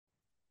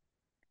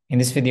In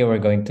this video, we're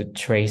going to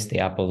trace the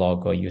Apple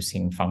logo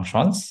using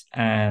functions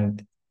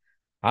and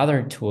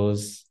other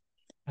tools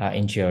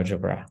in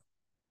GeoGebra.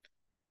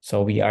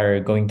 So we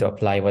are going to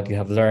apply what you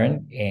have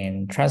learned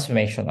in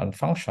transformation on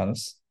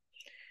functions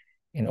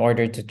in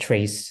order to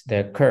trace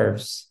the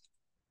curves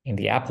in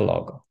the Apple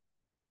logo.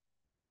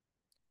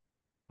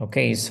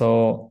 Okay,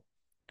 so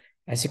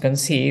as you can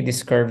see,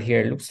 this curve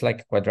here looks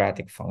like a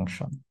quadratic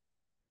function.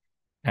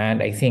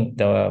 And I think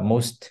the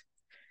most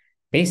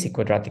basic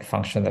quadratic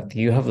function that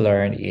you have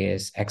learned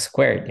is x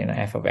squared,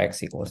 f of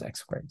x equals x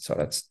squared. So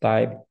let's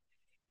type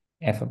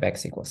f of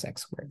x equals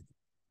x squared.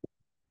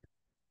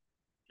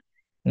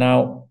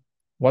 Now,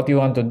 what we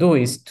want to do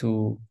is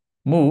to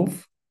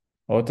move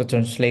or to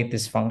translate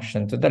this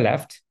function to the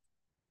left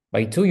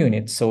by 2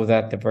 units so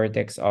that the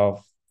vertex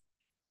of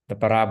the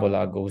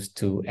parabola goes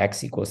to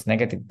x equals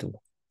 -2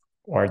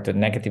 or to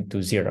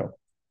 -2, 0.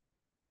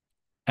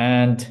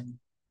 And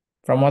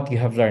from what you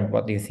have learned,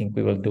 what do you think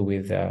we will do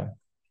with the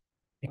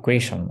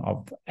equation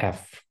of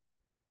f?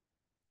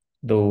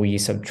 Do we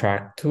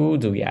subtract 2?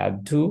 Do we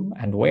add 2?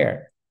 And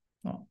where?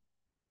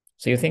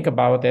 So you think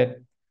about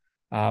it,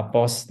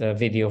 pause the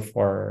video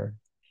for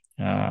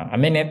a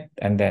minute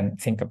and then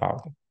think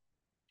about it.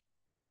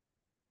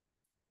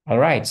 All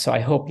right, so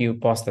I hope you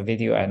pause the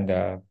video and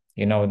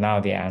you know now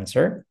the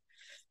answer.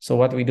 So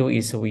what we do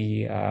is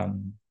we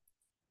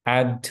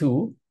add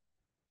 2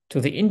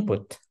 to the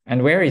input.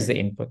 And where is the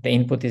input? The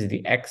input is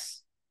the x.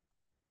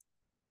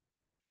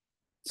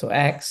 So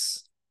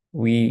x,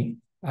 we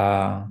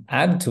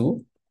add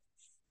 2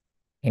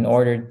 in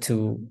order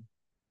to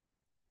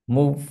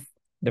move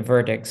the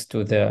vertex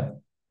to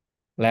the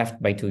left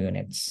by 2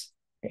 units.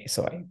 Okay,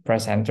 so I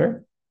press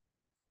enter.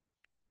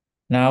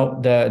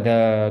 Now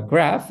the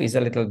graph is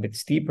a little bit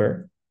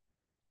steeper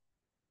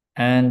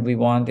and we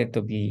want it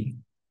to be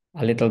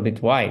a little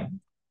bit wide.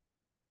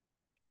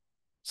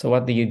 So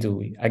what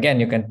do?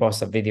 Again, you can pause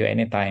the video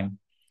anytime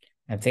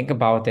and think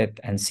about it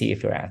and see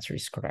if your answer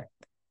is correct.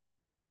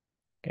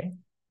 Okay.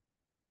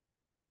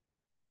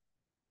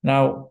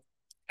 Now,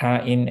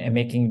 in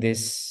making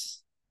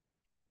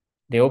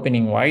the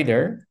opening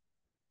wider,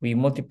 we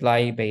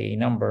multiply by a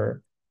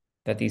number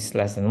that is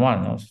less than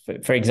 1.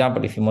 For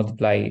example, if you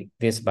multiply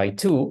this by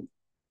 2,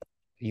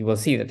 you will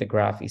see that the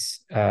graph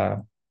is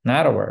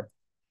narrower.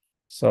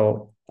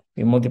 So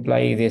we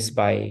multiply this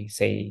by,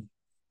 say,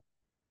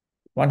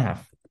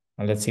 1/2.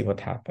 And let's see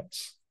what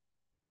happens.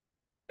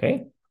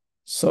 Okay,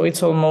 so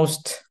it's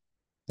almost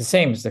the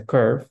same as the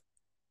curve,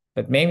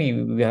 but maybe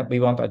we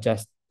want to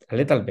adjust a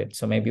little bit.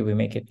 So maybe we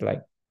make it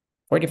like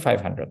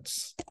 45/100.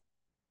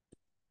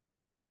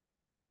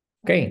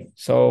 Okay,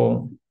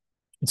 so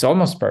it's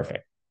almost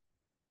perfect.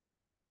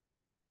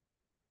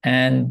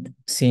 And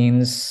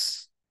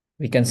since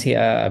we can see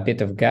a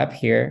bit of gap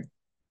here,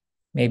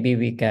 maybe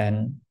we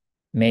can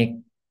make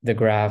the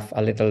graph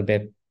a little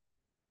bit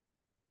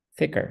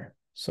thicker.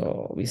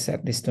 So we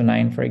set this to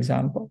 9, for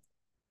example.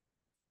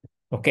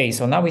 Okay,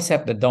 so now we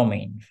set the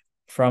domain.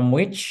 From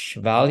which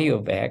value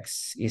of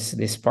x is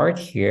this part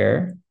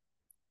here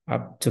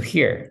up to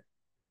here?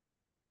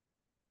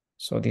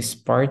 So this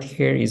part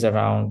here is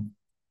around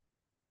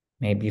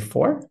maybe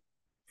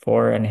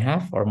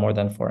 4.5, or more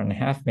than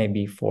 4.5,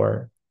 maybe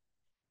 4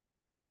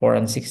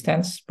 and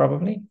 6/10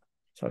 probably.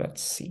 So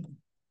let's see.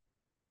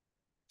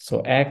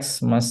 So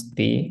x must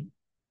be,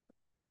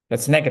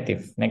 that's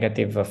negative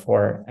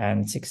 4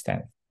 and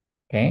 6/10.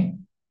 Okay.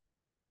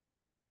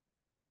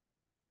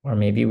 Or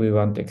maybe we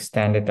want to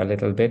extend it a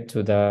little bit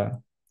to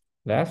the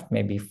left,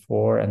 maybe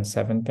 4 and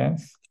 7/10.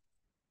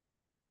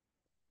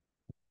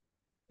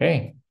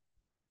 Okay.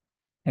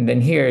 And then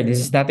here, this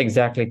is not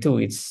exactly 2,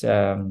 it's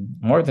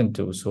more than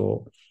 2.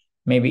 So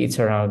maybe it's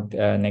around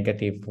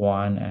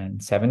 -1 and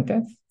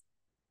 7/10.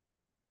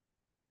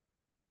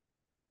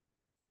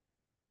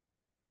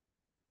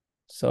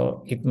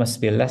 So it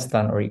must be less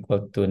than or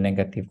equal to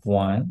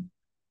 -1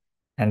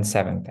 and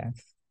 7/10.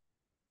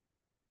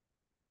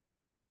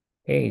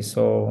 Okay,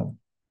 so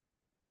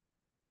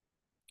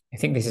I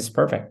think this is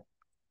perfect.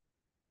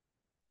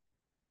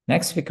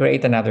 Next, we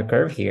create another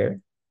curve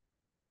here,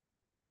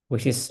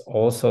 which is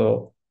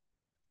also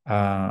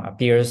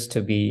appears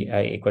to be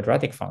a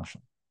quadratic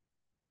function.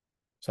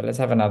 So let's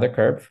have another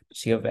curve,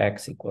 c of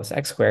x equals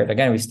x squared.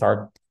 Again, we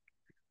start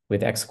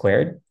with x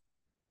squared.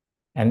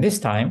 And this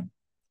time,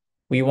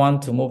 we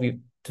want to move it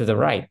to the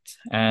right,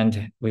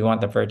 and we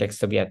want the vertex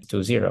to be at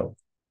 2, 0.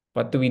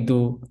 What do we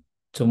do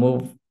to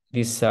move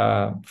this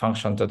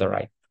function to the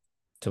right,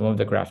 to move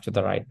the graph to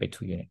the right by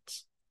 2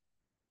 units?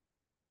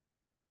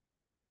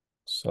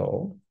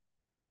 So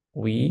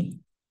we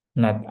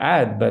not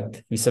add,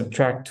 but we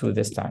subtract 2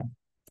 this time.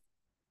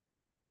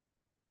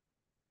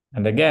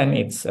 And again,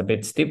 it's a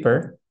bit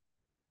steeper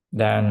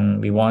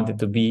than we want it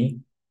to be.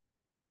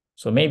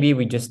 So maybe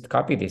we just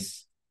copy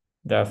this,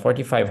 the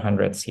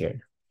 45/100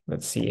 here.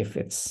 Let's see if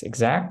it's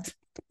exact.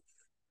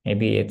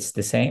 Maybe it's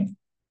the same.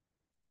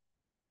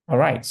 All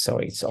right, so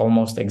it's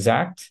almost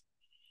exact.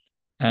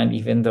 And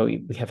even though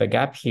we have a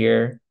gap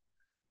here,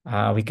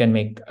 we can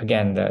make,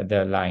 again,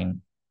 the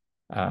line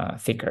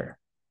thicker.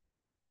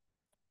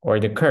 or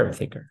the curve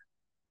thicker.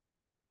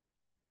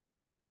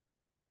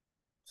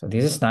 So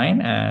this is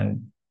 9,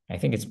 and I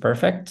think it's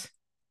perfect.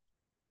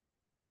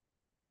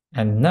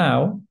 And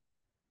now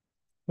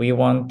we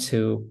want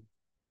to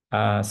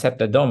set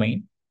the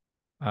domain.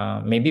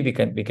 Maybe we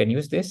can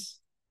use this.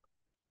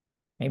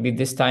 Maybe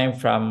this time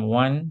from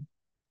 1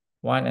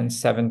 and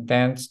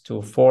 7/10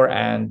 to 4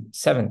 and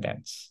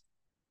 7/10.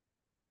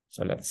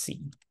 So let's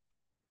see.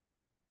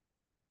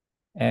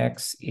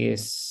 X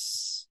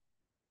is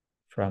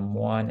from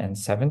 1 and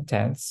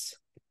 7/10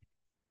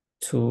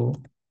 to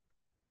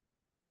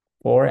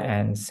 4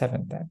 and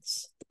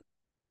 7/10.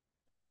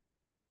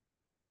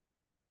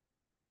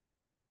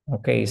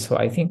 Okay, so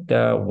I think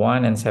the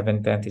 1 and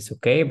 7/10 is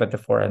okay, but the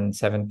 4 and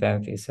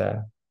 7/10 is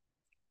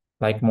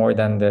like more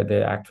than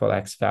the actual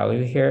X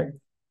value here.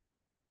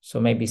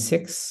 So maybe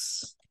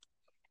 6,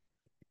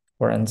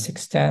 4 and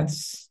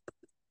 6/10.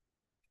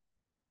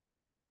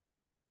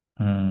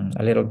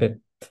 A little bit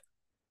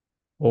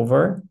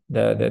over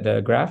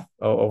the graph,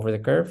 or over the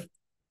curve.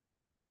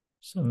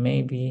 So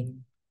maybe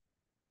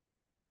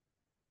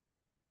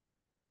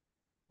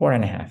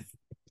 4.5.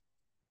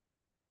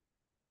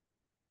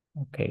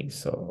 Okay,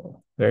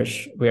 so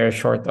we are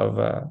short of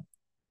a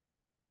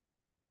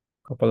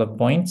couple of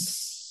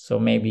points. So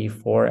maybe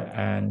 4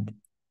 and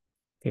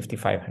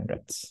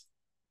 55/100.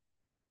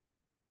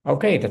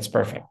 Okay, that's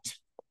perfect.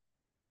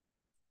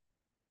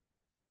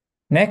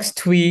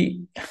 Next,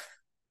 we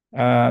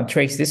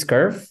trace this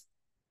curve.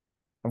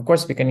 Of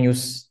course, we can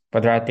use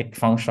quadratic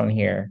function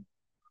here.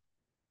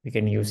 We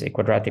can use a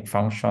quadratic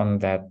function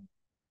that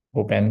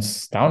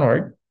opens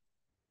downward,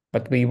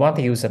 but we want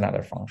to use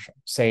another function.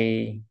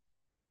 Say,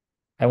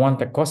 I want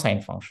a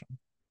cosine function.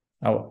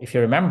 Now, if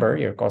you remember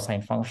your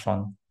cosine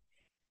function,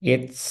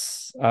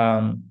 it's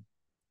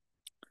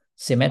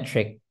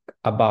symmetric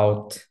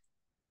about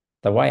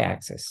the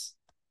y-axis.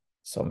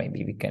 So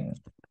maybe we can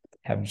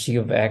have g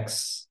of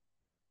x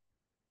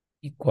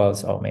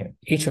equals, oh, maybe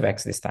h of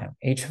x this time.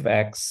 H of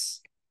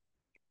x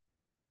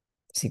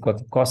is equal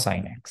to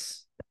cosine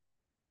x.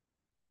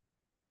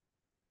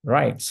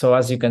 Right, so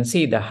as you can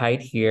see, the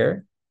height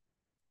here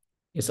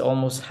is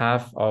almost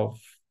half of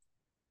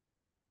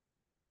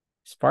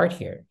this part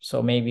here.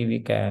 So maybe we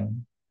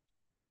can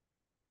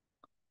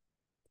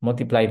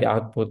multiply the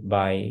output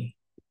by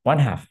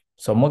 1/2.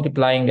 So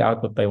multiplying the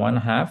output by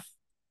 1/2,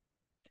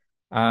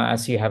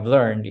 as you have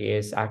learned,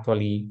 is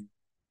actually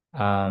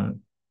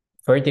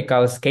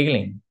vertical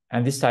scaling.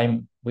 And this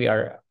time we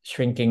are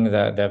shrinking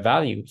the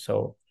value.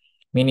 So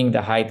meaning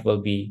the height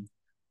will be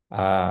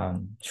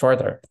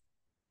shorter.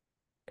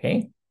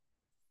 Okay.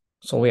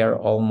 So we are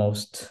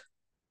almost,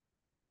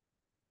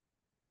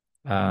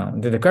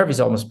 the curve is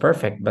almost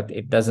perfect, but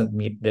it doesn't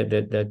meet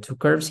the two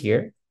curves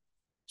here.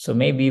 So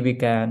maybe we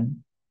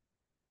can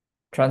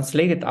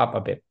translate it up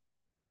a bit.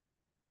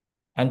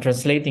 And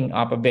translating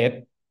up a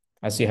bit,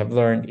 as you have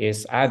learned,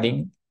 is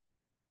adding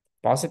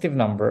positive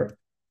number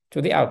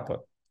to the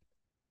output.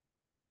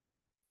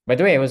 By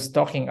the way, I was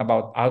talking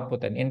about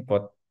output and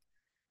input.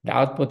 The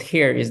output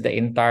here is the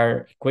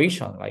entire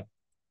equation. Like,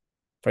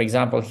 for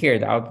example, here,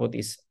 the output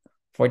is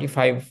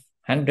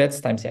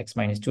 45/100 times x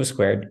minus 2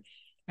 squared,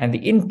 and the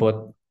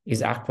input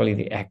is actually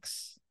the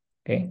x,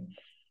 okay?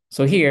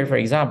 So here, for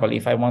example,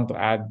 if I want to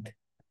add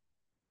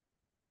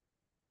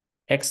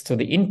x to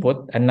the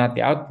input and not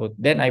the output,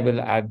 then I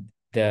will add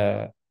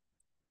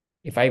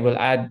if I will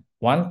add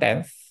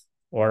 1/10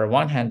 or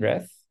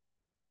 1/100th,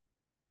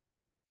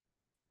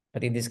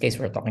 but in this case,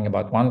 we're talking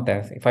about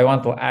 1/10. If I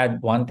want to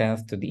add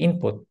 1/10 to the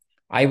input,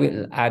 I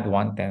will add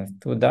 1/10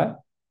 to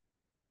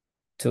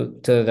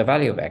the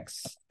value of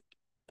x.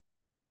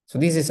 So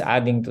this is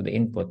adding to the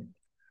input.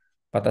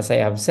 But as I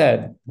have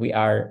said, we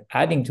are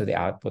adding to the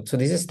output. So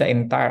this is the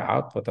entire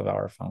output of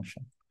our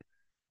function,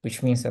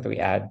 which means that we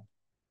add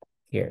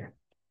here.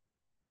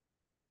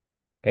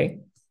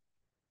 Okay.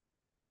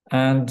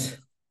 And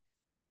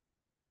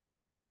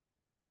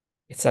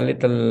it's a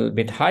little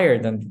bit higher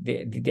than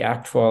the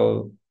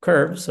actual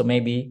curve. So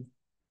maybe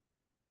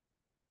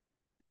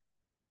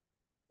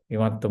we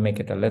want to make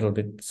it a little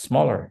bit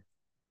smaller.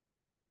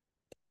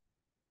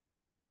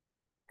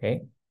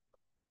 Okay.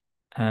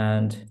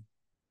 And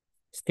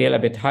still a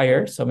bit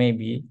higher. So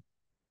maybe,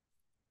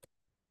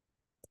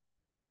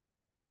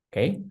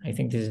 okay, I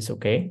think this is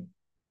okay.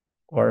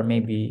 Or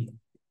maybe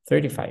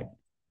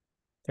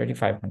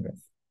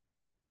 3,500.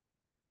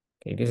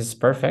 Okay, this is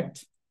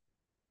perfect.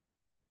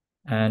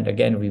 And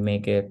again, we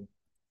make it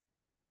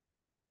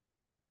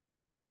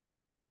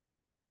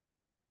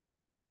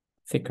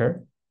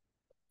thicker.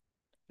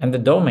 And the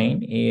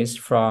domain is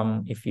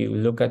from, if you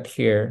look at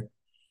here,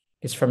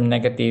 is from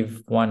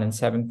 -1 and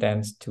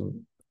 7/10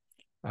 to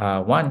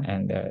 1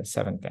 and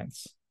 7/10.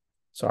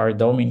 So our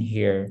domain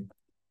here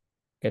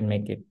can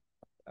make it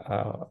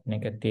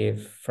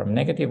negative from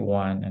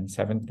 -1 and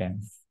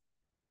 7/10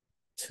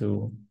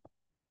 to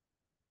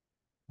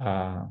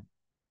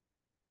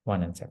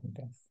 1 and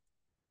 7/10.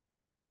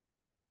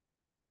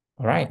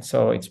 All right,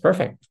 so it's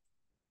perfect.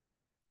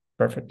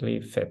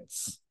 Perfectly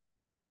fits.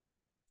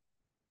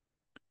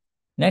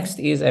 Next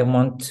is I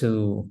want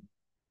to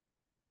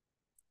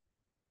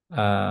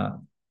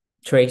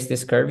trace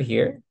this curve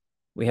here.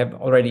 We have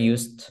already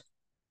used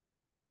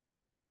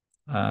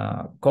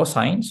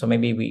cosine, so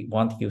maybe we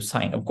want to use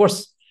sine. Of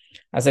course,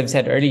 as I've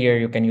said earlier,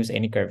 you can use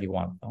any curve you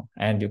want, no?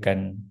 And you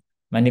can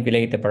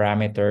manipulate the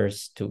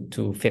parameters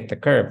to fit the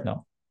curve,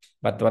 no?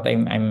 But what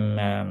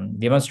I'm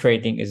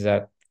demonstrating is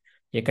that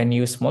you can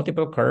use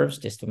multiple curves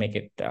just to make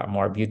it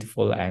more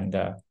beautiful and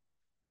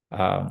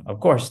of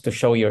course to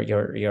show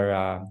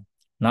your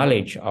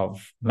knowledge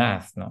of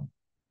math, no?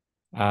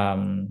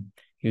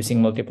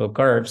 Using multiple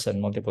curves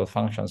and multiple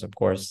functions, of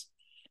course,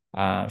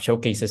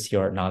 showcases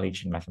your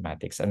knowledge in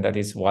mathematics, and that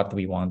is what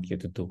we want you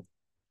to do.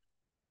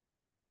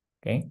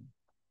 Okay.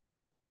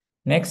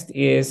 Next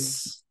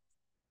is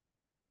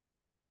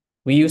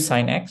we use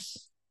sine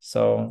x.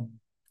 So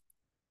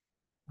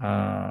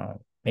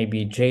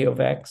maybe j of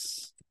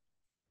x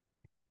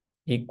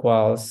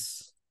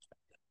equals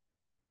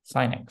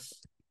sine x.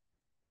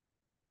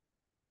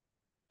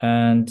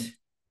 And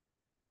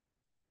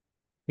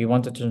we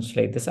want to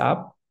translate this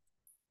up.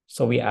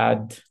 So we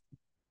add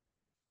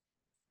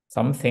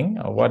something,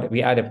 or what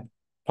we add a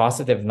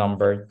positive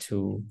number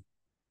to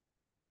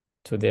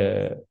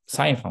the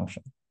sine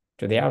function,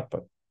 to the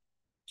output.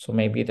 So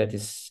maybe that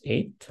is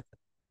 8.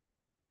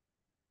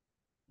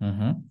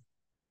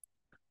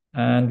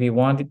 And we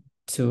want it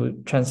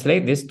to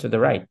translate this to the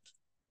right,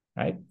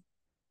 right?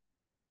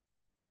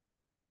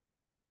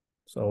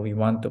 So we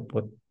want to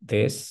put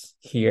this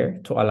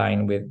here to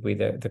align with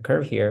the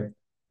curve here.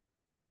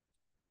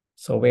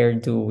 So where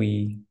do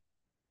we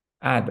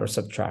add or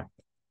subtract?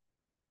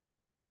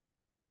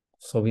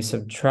 So we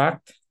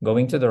subtract,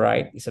 going to the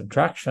right is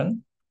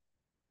subtraction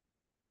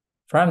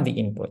from the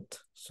input.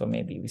 So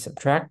maybe we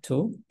subtract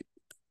 2.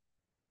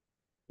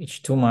 It's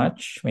too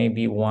much,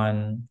 maybe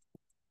 1,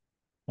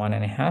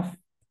 1.5.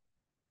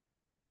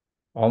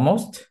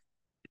 Almost.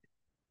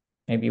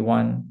 Maybe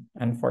 1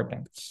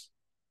 4/10,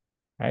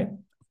 right?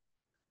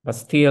 But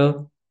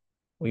still,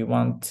 we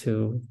want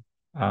to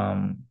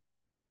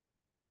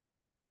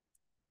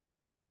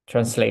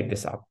translate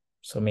this up.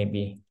 So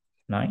maybe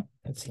 9.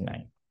 Let's see,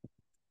 9.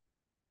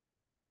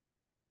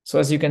 So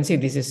as you can see,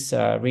 this is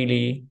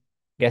really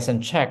guess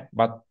and check.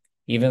 But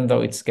even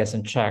though it's guess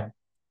and check,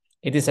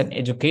 it is an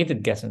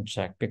educated guess and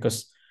check,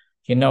 because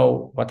you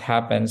know what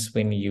happens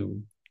when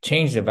you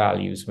change the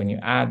values, when you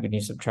add, when you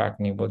subtract,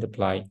 and you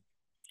multiply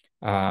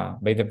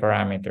by the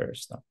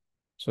parameters. No?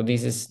 So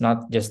this is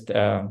not just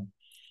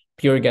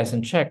pure guess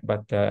and check,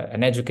 but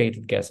an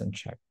educated guess and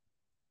check,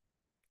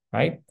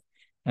 right?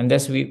 And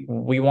thus we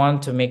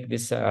want to make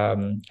this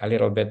a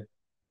little bit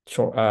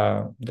short.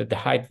 The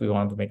height, we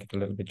want to make it a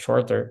little bit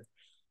shorter.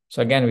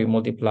 So again, we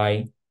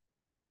multiply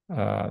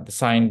the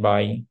sign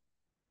by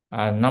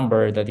a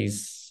number that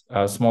is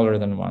smaller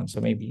than 1. So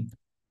maybe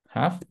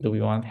half. Do we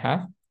want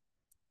half?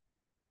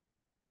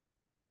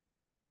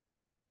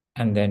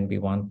 And then we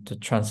want to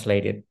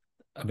translate it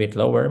a bit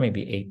lower,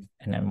 maybe 8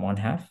 and then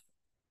 1/2.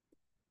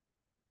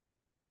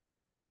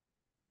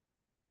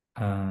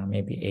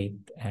 Maybe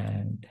 8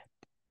 and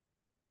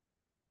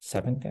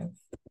 7/10.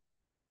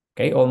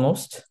 Okay,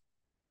 almost.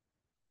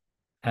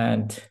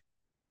 And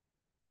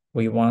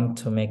we want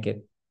to make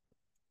it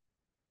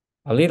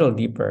a little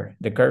deeper.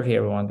 The curve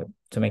here, we want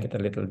to make it a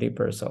little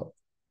deeper. So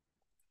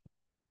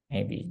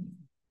maybe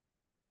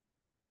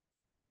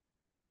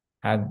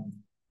add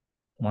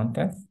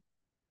 1/10.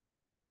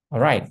 All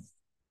right.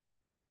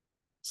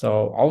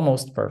 So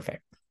almost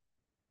perfect.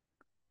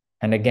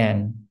 And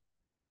again,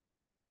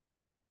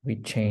 we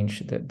change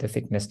the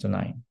thickness to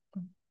 9,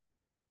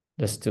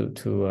 just to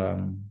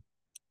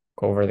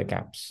cover the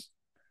gaps.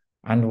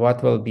 And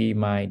what will be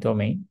my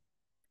domain?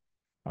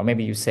 Or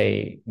maybe you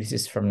say this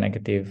is from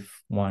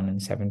 -1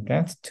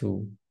 7/10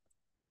 to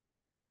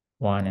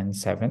 1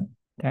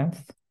 7/10.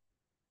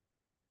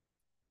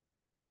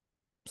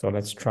 So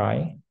let's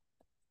try.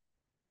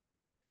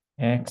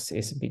 X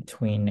is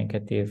between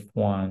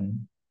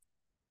 -1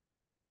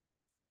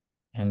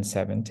 and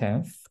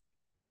 7/10.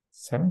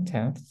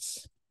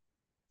 7/10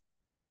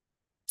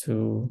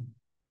 to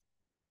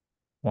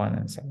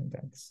 1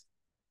 7/10.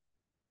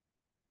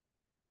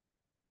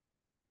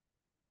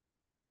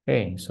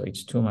 Okay, so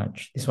it's too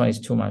much. This one is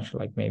too much,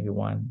 like maybe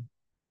 1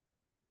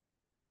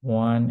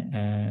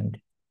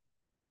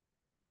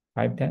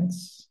 5/10.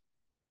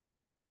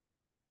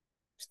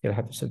 Still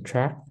have to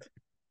subtract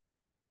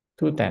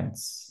 2/10.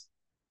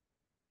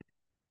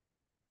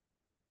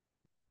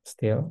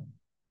 Still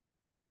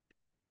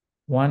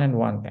 1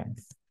 1/10.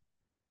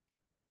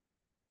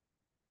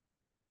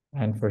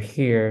 And for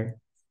here,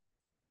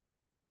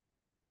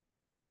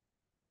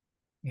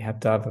 we have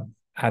to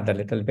add a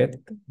little bit.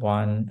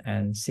 1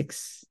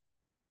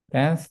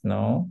 6/10.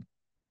 No.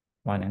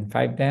 1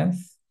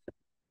 5/10.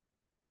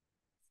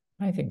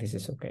 I think this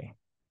is okay.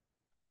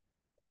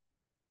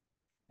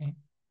 Okay.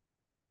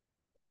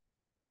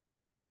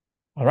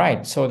 All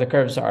right, so the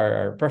curves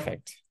are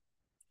perfect.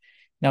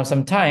 Now,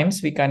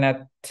 sometimes we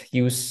cannot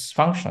use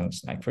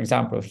functions. Like, for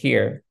example,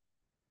 here,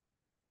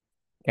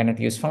 cannot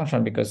use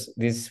function because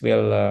this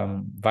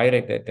will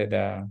violate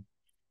the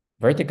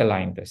vertical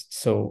line test.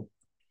 So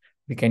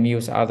We can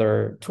use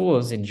other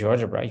tools in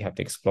GeoGebra. You have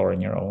to explore on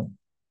your own.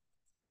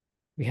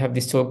 We have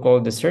this tool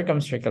called the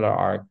circumcircular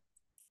arc,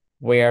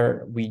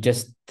 where we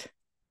just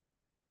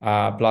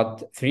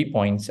plot 3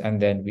 points, and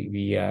then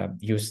we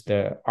use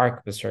the arc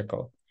of the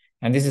circle.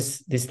 And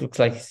this looks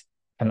like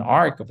an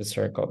arc of a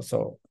circle.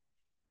 So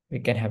we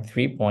can have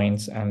 3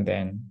 points and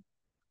then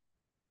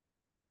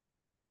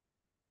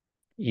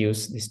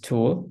use this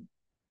tool.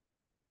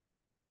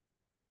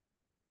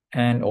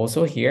 And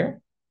also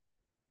here,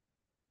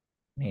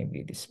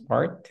 maybe this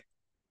part.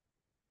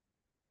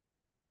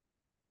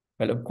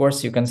 Well, of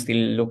course, you can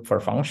still look for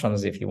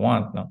functions if you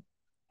want, no?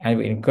 And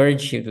we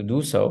encourage you to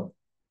do so.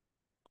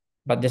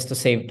 But just to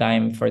save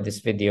time for this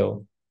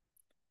video,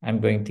 I'm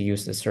going to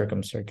use the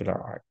circumcircular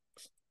arc.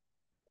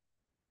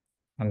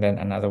 And then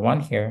another one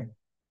here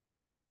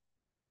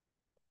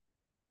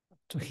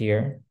to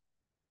here.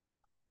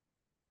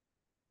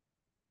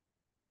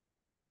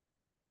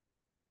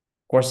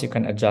 Of course, you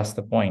can adjust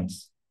the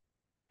points,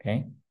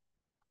 okay?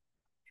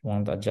 If you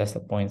want to adjust the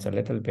points a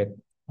little bit,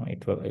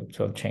 it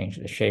will change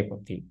the shape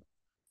of the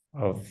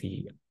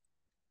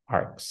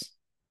arcs.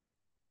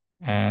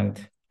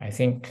 And I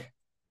think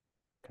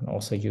I can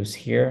also use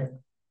here.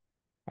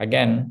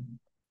 Again,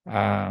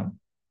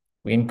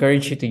 we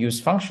encourage you to use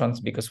functions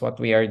because what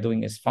we are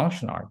doing is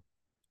function art.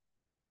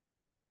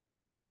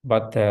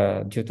 But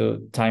due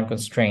to time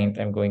constraint,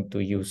 I'm going to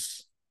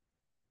use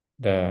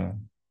the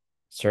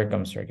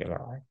circumcircular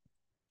arc.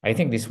 I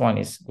think this one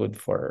is good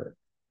for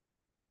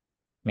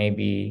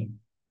maybe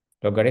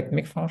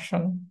logarithmic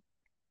function.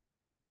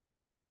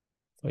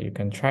 So you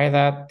can try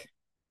that.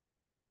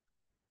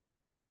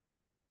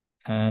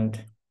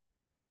 And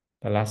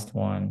the last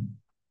one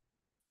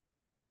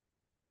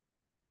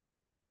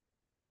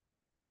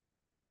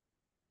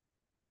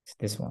is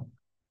this one.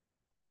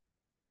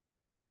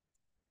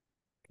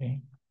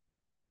 Okay.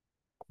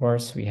 Of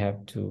course, we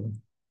have to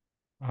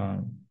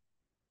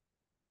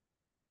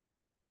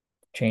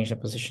change the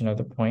position of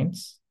the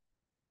points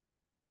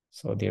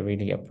so they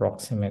really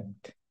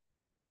approximate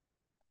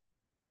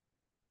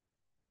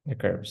the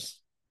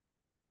curves,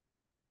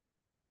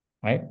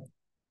 right?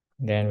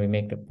 Then we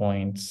make the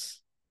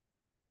points,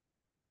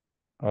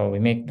 we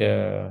make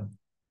the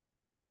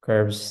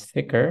curves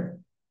thicker,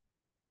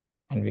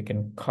 and we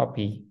can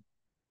copy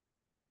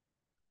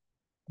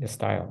the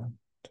style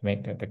to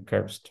make the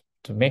curves,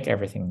 to make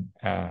everything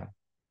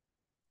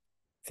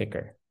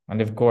thicker. And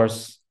of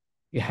course,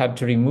 you have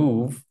to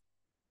remove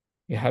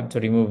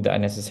the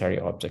unnecessary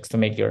objects to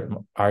make your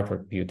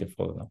artwork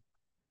beautiful. No?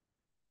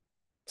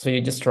 So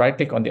you just right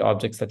click on the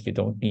objects that you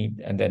don't need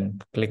and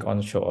then click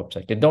on show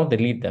object. You don't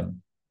delete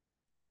them.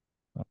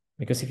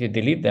 Because if you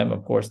delete them,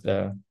 of course,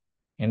 the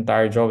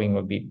entire drawing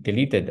will be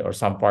deleted, or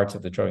some parts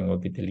of the drawing will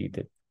be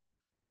deleted.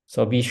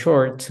 So be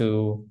sure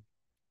to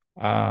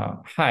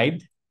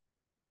hide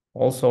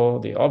also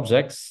the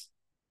objects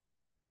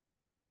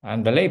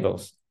and the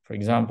labels. For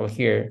example,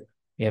 here,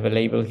 we have a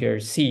label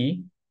here,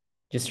 C.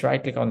 Just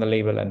right click on the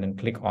label and then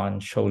click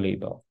on show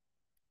label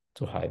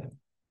to hide them.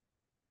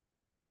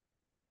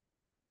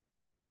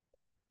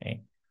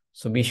 Okay.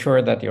 So be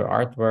sure that your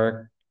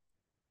artwork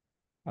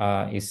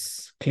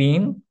is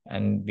clean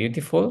and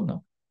beautiful.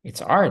 No,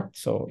 it's art,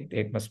 so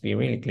it must be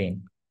really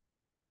clean.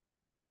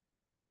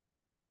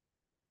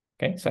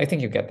 Okay, so I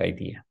think you get the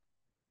idea.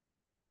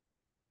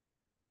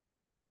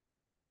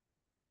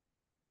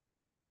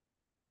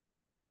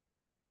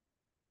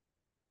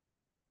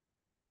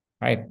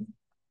 Right,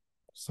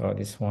 so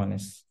this one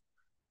is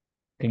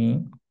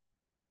clean.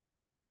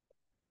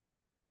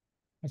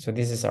 So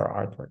this is our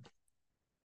artwork.